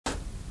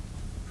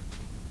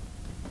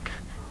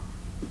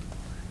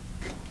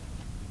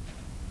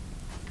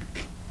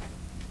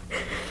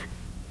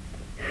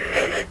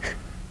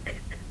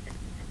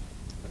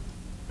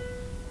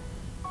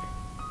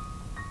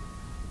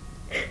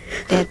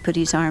Dad put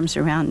his arms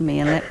around me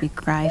and let me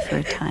cry for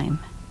a time,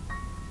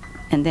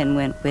 and then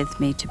went with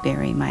me to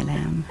bury my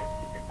lamb.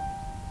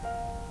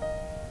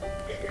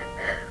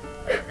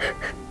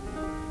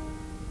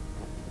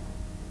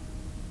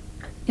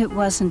 It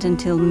wasn't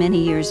until many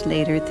years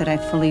later that I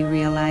fully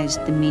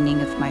realized the meaning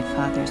of my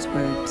father's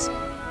words.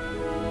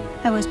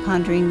 I was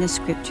pondering the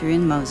scripture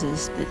in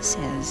Moses that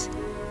says,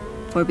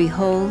 "For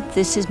behold,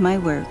 this is my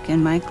work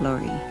and my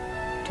glory,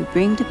 to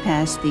bring to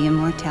pass the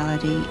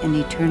immortality and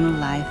eternal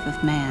life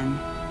of man."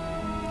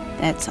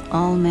 That's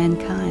all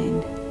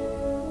mankind.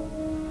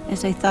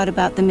 As I thought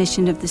about the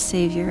mission of the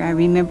Savior, I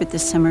remembered the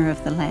Summer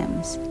of the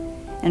Lambs,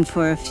 and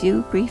for a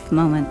few brief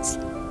moments,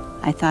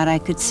 I thought I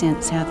could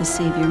sense how the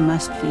Savior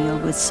must feel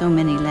with so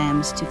many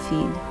lambs to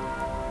feed,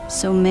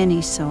 so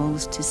many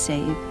souls to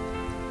save.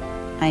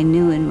 I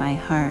knew in my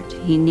heart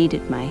he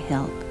needed my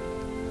help.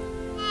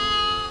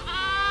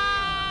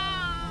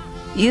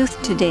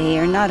 Youth today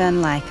are not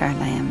unlike our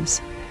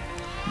lambs.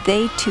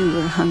 They too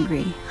are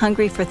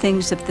hungry for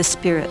things of the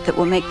Spirit that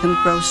will make them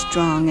grow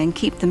strong and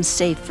keep them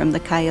safe from the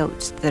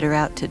coyotes that are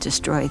out to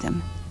destroy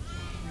them.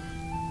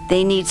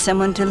 They need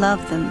someone to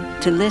love them,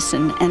 to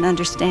listen and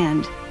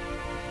understand.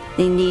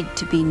 They need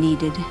to be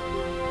needed.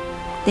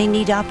 They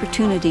need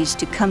opportunities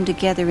to come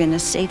together in a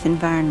safe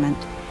environment,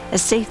 a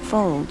safe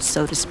fold,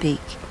 so to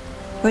speak,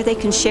 where they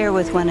can share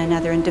with one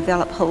another and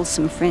develop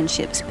wholesome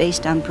friendships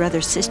based on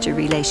brother-sister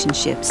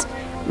relationships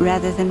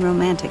rather than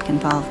romantic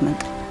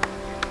involvement.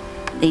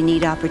 They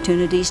need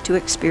opportunities to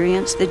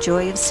experience the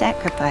joy of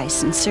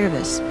sacrifice and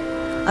service,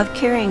 of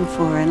caring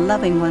for and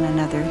loving one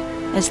another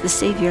as the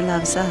Savior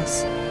loves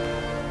us.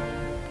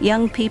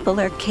 Young people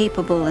are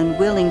capable and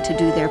willing to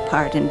do their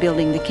part in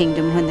building the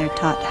kingdom when they're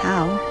taught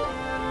how.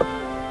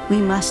 We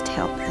must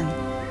help them.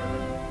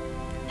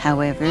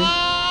 However,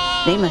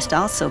 they must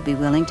also be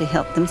willing to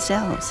help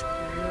themselves.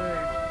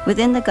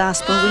 Within the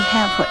gospel, we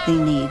have what they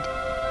need,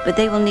 but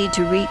they will need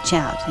to reach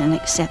out and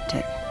accept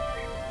it.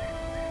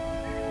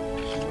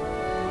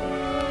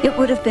 It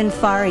would have been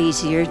far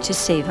easier to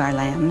save our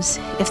lambs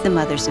if the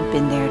mothers had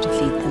been there to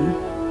feed them.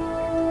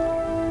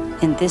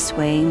 In this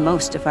way,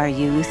 most of our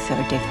youth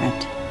are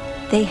different.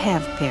 They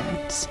have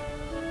parents.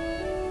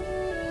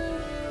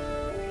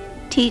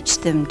 Teach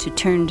them to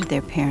turn to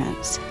their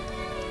parents.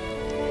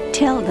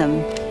 Tell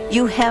them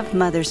you have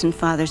mothers and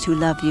fathers who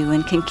love you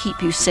and can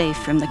keep you safe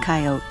from the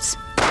coyotes.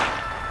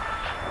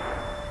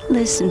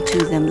 Listen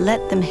to them.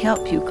 Let them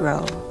help you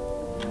grow.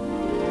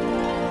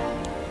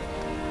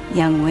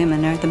 Young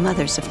women are the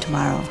mothers of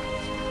tomorrow.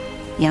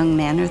 Young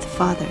men are the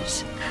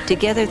fathers.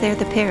 Together they're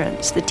the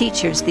parents, the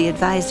teachers, the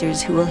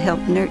advisors who will help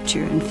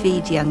nurture and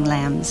feed young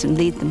lambs and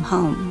lead them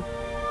home.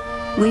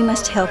 We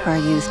must help our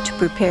youth to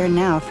prepare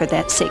now for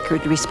that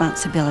sacred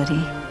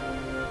responsibility.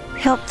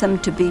 Help them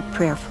to be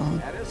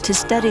prayerful, to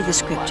study the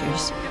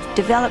scriptures,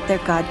 develop their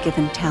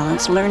God-given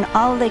talents, learn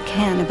all they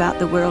can about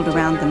the world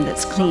around them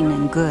that's clean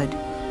and good.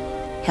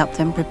 Help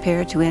them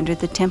prepare to enter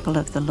the temple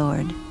of the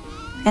Lord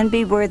and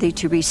be worthy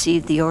to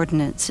receive the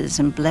ordinances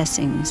and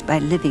blessings by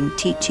living,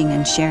 teaching,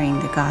 and sharing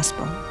the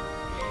gospel.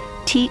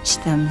 Teach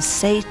them,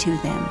 say to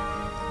them,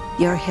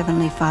 your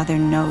Heavenly Father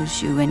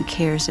knows you and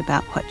cares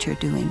about what you're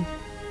doing.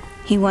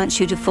 He wants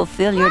you to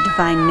fulfill your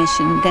divine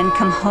mission, then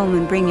come home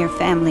and bring your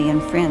family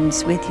and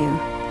friends with you.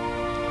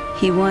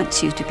 He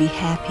wants you to be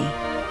happy.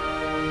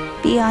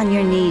 Be on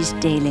your knees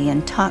daily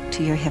and talk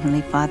to your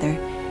Heavenly Father.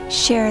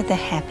 Share the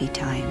happy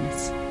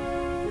times.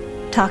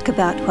 Talk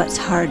about what's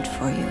hard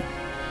for you.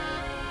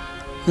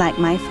 Like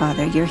my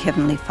Father, your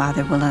Heavenly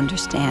Father will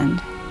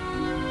understand.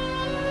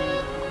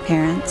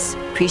 Parents,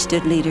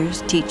 priesthood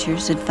leaders,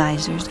 teachers,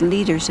 advisors,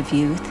 leaders of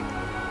youth,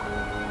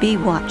 be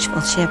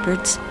watchful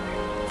shepherds.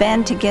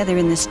 Band together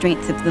in the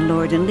strength of the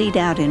Lord and lead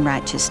out in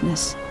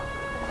righteousness.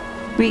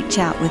 Reach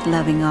out with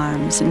loving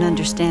arms and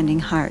understanding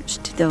hearts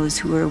to those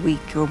who are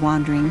weak or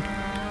wandering.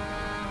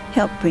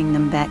 Help bring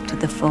them back to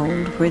the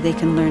fold where they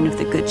can learn of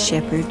the Good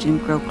Shepherd and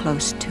grow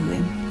close to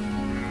him.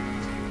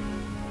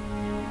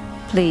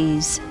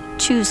 Please,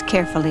 choose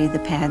carefully the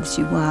paths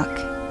you walk,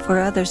 for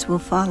others will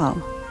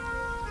follow.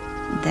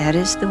 That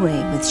is the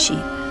way with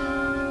sheep.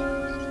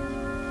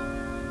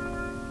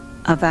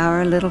 Of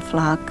our little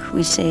flock,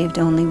 we saved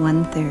only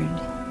 1/3.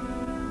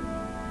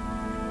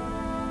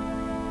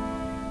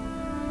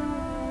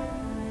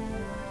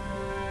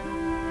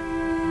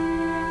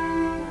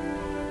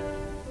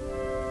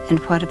 And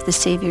what of the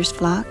Savior's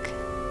flock?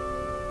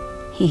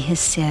 He has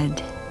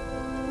said,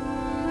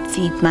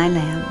 "Feed my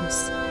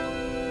lambs,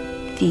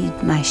 feed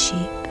my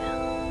sheep."